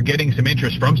 and they're getting some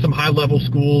interest from some high level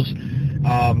schools.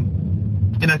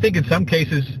 And I think in some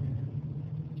cases,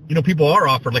 people are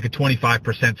offered like a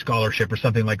 25% scholarship or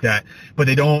something like that, but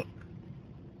they don't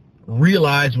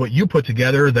realize what you put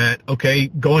together, that, okay,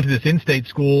 going to this in-state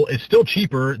school is still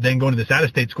cheaper than going to this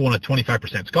out-of-state school on a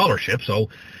 25% scholarship. So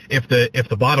if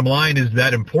the bottom line is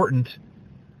that important,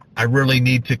 I really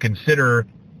need to consider,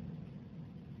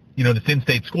 this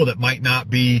in-state school that might not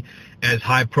be as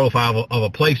high profile of a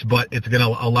place, but it's going to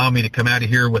allow me to come out of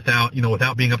here without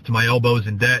being up to my elbows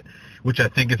in debt, which I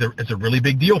think is a really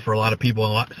big deal for a lot of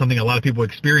people, and something a lot of people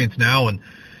experience now. And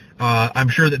I'm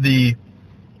sure that the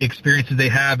experiences they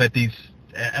have at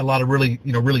a lot of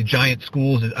really giant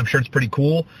schools, I'm sure it's pretty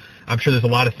cool. I'm sure there's a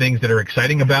lot of things that are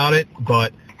exciting about it,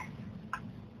 but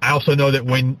I also know that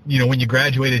when you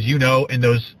graduate, as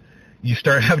and you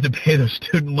start having to pay those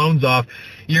student loans off,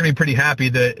 you're going to be pretty happy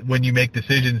that when you make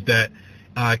decisions that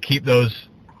keep those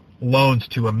loans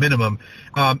to a minimum.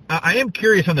 I am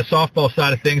curious on the softball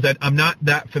side of things. I'm not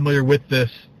that familiar with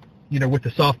this, with the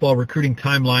softball recruiting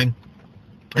timeline,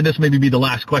 and this may be the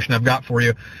last question I've got for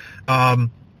you. Someone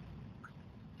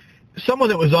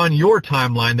that was on your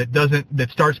timeline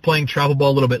that starts playing travel ball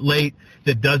a little bit late,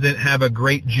 that doesn't have a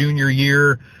great junior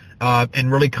year,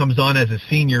 and really comes on as a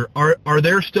senior, are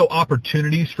there still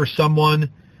opportunities for someone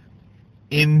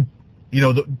in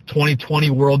the 2020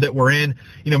 world that we're in?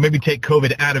 Maybe take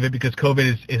COVID out of it, because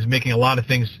COVID is making a lot of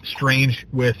things strange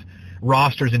with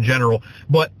rosters in general.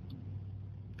 But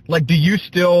do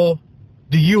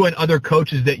you and other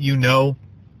coaches that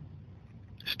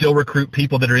still recruit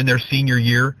people that are in their senior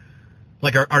year?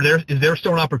 Is there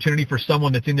still an opportunity for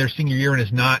someone that's in their senior year and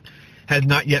has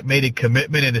not yet made a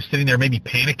commitment and is sitting there maybe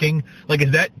panicking?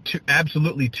 Is that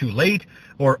absolutely too late?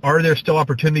 Or are there still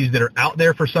opportunities that are out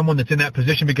there for someone that's in that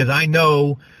position? Because I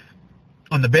know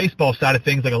on the baseball side of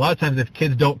things, a lot of times if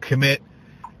kids don't commit,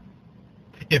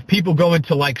 if people go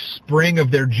into spring of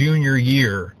their junior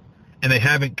year and they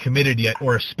haven't committed yet,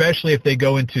 or especially if they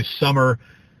go into summer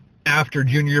after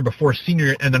junior year before senior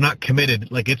year and they're not committed,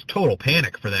 it's total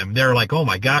panic for them. They're like, oh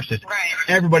my gosh,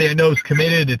 everybody I know is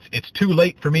committed. It's too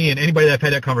late for me. And anybody that I've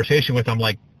had that conversation with, I'm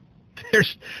like,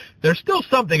 there's still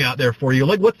something out there for you.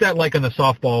 What's that like in the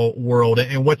softball world,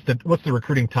 and what's the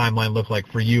recruiting timeline look like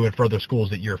for you and for other schools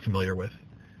that you're familiar with?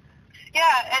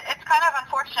 Yeah, it's kind of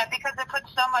unfortunate because it puts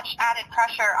so much added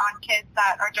pressure on kids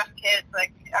that are just kids.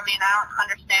 Like, I mean, I don't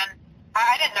understand.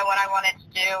 I didn't know what I wanted to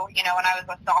do, when I was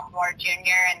a sophomore,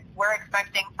 junior, and we're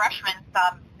expecting freshmen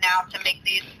now to make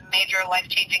these major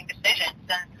life-changing decisions.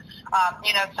 And,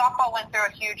 softball went through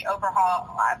a huge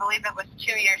overhaul. I believe it was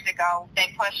 2 years ago.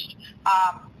 They pushed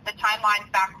the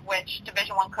timeline back which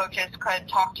Division I coaches could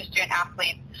talk to student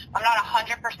athletes. I'm not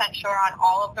 100% sure on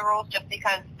all of the rules just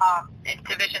because in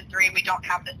Division III we don't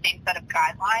have the same set of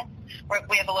guidelines.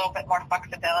 We have a little bit more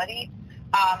flexibility.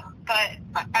 But,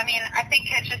 I mean, I think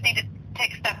kids just need to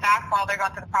take a step back while they're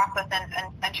going through the process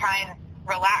and try and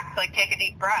relax, like take a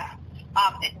deep breath.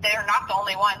 They're not the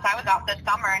only ones. I was out this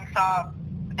summer and saw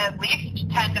at least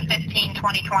 10 to 15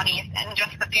 2020s and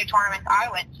just the few tournaments I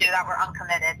went to that were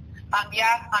uncommitted.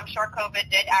 Yes, I'm sure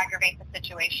COVID did aggravate the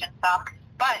situation some,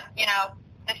 but,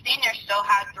 the seniors still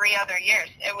had 3 other years.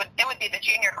 It would be the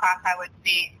junior class I would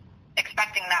be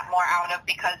expecting that more out of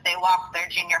because they lost their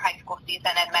junior high school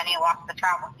season and many lost the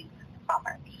travel season this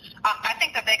summer. I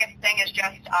think the biggest thing is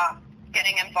just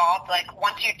getting involved. Like,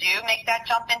 once you do make that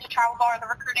jump into travel ball or the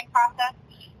recruiting process,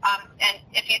 and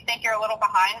if you think you're a little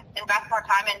behind, invest more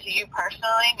time into you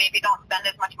personally. Maybe don't spend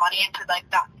as much money into, like,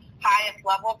 the highest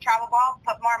level of travel ball.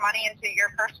 Put more money into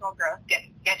your personal growth. Get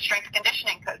strength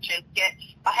conditioning coaches. Get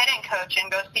a hitting coach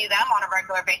and go see them on a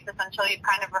regular basis until you've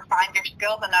kind of refined your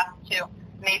skills enough to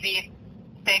maybe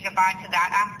say goodbye to that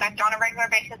aspect on a regular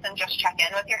basis and just check in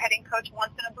with your hitting coach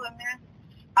once in a blue moon.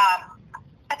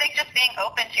 I think just being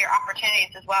open to your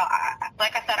opportunities as well.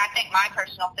 Like I said, I think my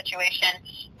personal situation,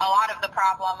 a lot of the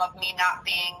problem of me not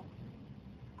being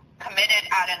committed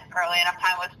at an early enough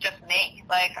time was just me.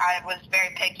 Like, I was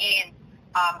very picky, and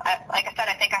like I said,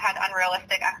 I think I had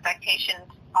unrealistic expectations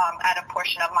at a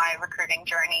portion of my recruiting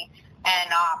journey.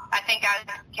 And I think as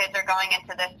kids are going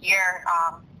into this year,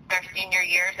 their senior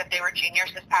years, if they were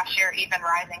juniors this past year, even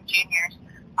rising juniors,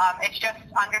 it's just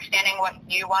understanding what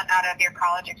you want out of your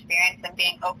college experience and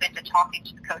being open to talking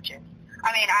to the coaches.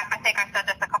 I mean, I think I said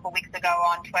this a couple weeks ago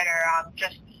on Twitter,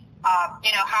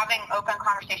 having open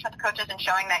conversation with the coaches and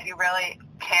showing that you really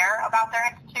care about their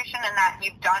institution and that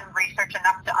you've done research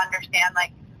enough to understand,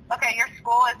 like, okay, your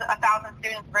school is 1,000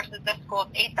 students versus this school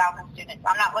is 8,000 students.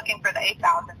 I'm not looking for the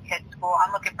 8,000 kid school.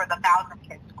 I'm looking for the 1,000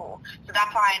 kid school. So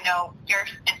that's why I know your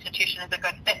institution is a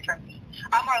good fit for me.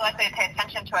 I'm more likely to pay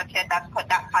attention to a kid that's put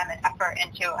that time and effort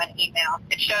into an email.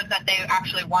 It shows that they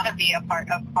actually want to be a part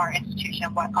of our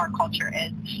institution, what our culture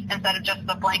is, instead of just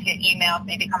the blanket emails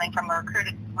maybe coming from a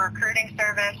recruiting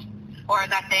service, or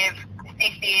that they've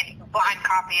blind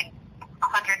copied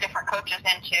 100 different coaches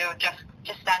into just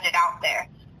to send it out there.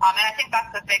 And I think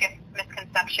that's the biggest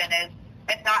misconception is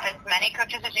it's not as many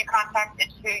coaches as you contact,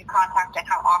 it's who you contact and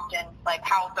how often, like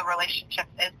how the relationship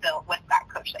is built with that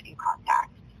coach that you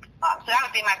contact. So that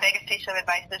would be my biggest piece of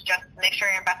advice is just make sure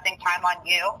you're investing time on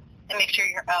you and make sure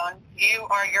you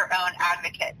are your own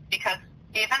advocate, because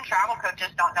even travel coaches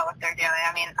don't know what they're doing.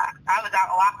 I mean, I was out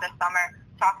a lot this summer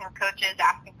talking with coaches,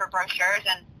 asking for brochures,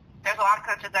 and there's a lot of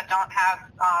coaches that don't have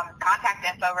contact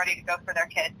info ready to go for their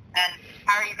kids. And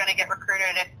how are you going to get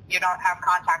recruited if you don't have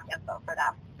contact info for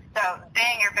them? So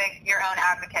being your own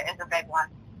advocate is a big one.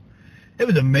 It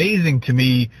was amazing to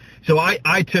me. So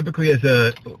I typically,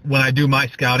 when I do my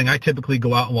scouting, I typically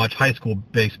go out and watch high school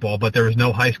baseball, but there was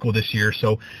no high school this year.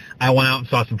 So I went out and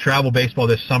saw some travel baseball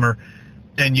this summer,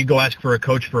 and you go ask for a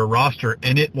coach for a roster,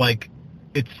 and it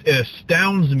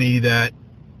astounds me that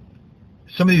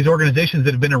some of these organizations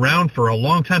that have been around for a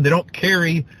long time, they don't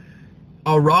carry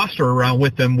a roster around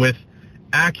with them with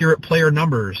accurate player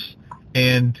numbers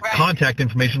and contact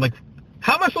information. Like,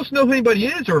 how am I supposed to know who anybody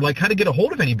is, or like how to get a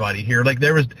hold of anybody here? Like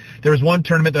there was one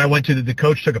tournament that I went to that the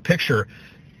coach took a picture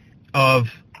of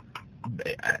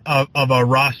a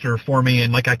roster for me,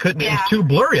 and like I couldn't. It was too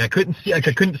blurry. I couldn't see. Like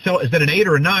I couldn't tell. Is that an 8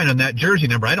 or a 9 on that jersey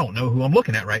number? I don't know who I'm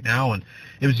looking at right now, and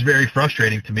it was very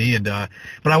frustrating to me. And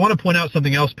but I want to point out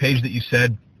something else, Paige, that you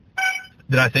said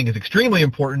that I think is extremely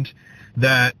important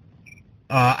that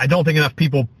I don't think enough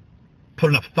people put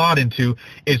enough thought into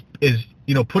is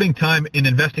putting time in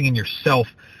investing in yourself.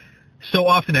 So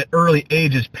often at early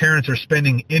ages, parents are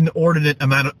spending inordinate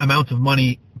amounts of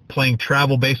money playing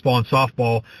travel baseball and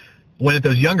softball, when at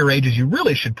those younger ages you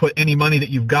really should put any money that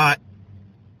you've got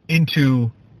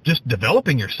into just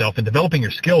developing yourself and developing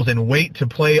your skills, and wait to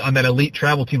play on that elite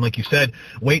travel team, like you said.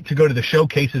 Wait to go to the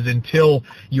showcases until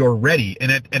you're ready.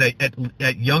 And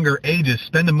at younger ages,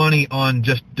 spend the money on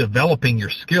just developing your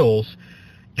skills.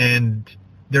 And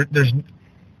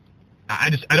I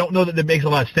don't know that it makes a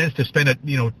lot of sense to spend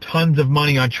tons of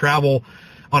money on travel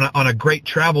on a great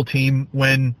travel team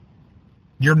when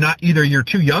you're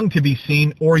too young to be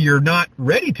seen or you're not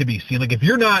ready to be seen. Like, if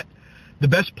you're not the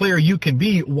best player you can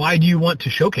be, why do you want to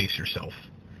showcase yourself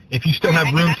if you still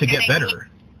have room to get better?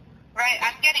 Right.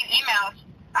 I'm getting emails.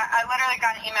 I literally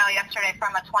got an email yesterday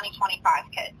from a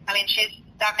 2025 kid. I mean,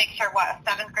 that makes her, what, a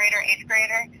 7th grader, 8th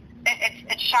grader?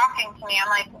 It's shocking to me. I'm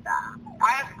like,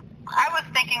 I was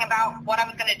thinking about what I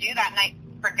was going to do that night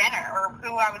for dinner, or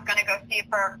who I was going to go see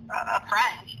for a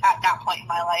friend at that point in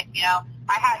my life. You know,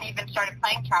 I hadn't even started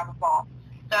playing travel ball.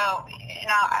 So, you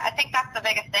know, I think that's the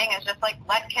biggest thing, is just, like,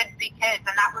 let kids be kids.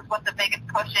 And that was what the biggest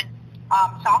push in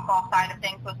softball side of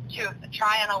things was, to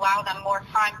try and allow them more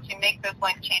time to make those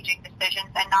life-changing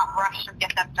decisions and not rush and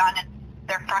get them done in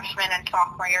their freshman and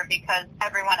sophomore year, because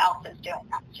everyone else is doing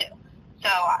that too. So,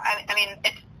 I mean,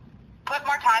 it's put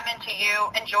more time into you,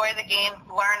 enjoy the game,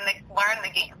 learn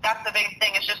the game. That's the biggest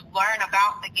thing, is just learn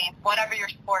about the game, whatever your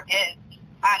sport is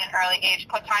at an early age.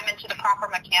 Put time into the proper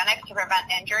mechanics to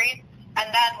prevent injuries. And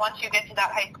then once you get to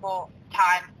that high school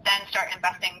time, then start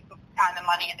investing time and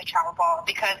money into travel ball.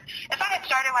 Because if I had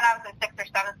started when I was in 6th or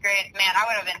 7th grade, man, I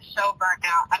would have been so burnt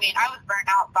out. I mean, I was burnt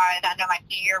out by the end of my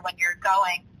senior year, when you're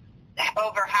going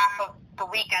over half of the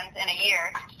weekends in a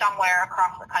year somewhere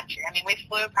across the country. I mean, we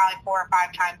flew probably 4 or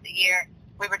 5 times a year.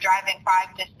 We were driving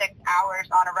 5 to 6 hours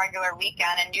on a regular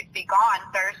weekend, and you'd be gone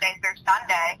Thursday through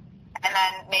Sunday, and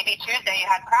then maybe Tuesday you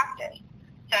had practice.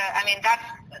 So, I mean, that's,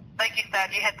 like you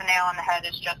said, you hit the nail on the head,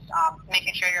 is just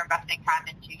making sure you're investing time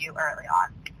into you early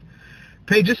on.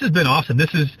 Paige, this has been awesome.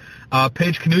 This is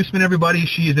Paige Knussman, everybody.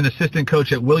 She is an assistant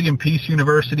coach at William Peace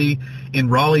University in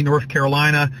Raleigh, North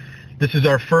Carolina. This is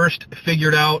our first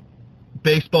figured out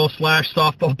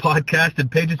baseball/softball podcast, and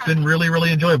Paige, it's been really,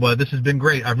 really enjoyable. This has been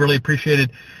great. I've really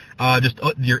appreciated just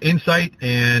your insight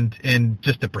and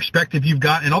just the perspective you've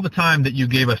got and all the time that you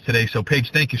gave us today. So,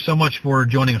 Paige, thank you so much for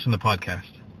joining us on the podcast.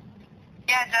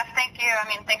 Yeah, Jeff, thank you. I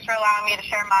mean, thanks for allowing me to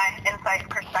share my insight and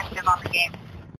perspective on the game.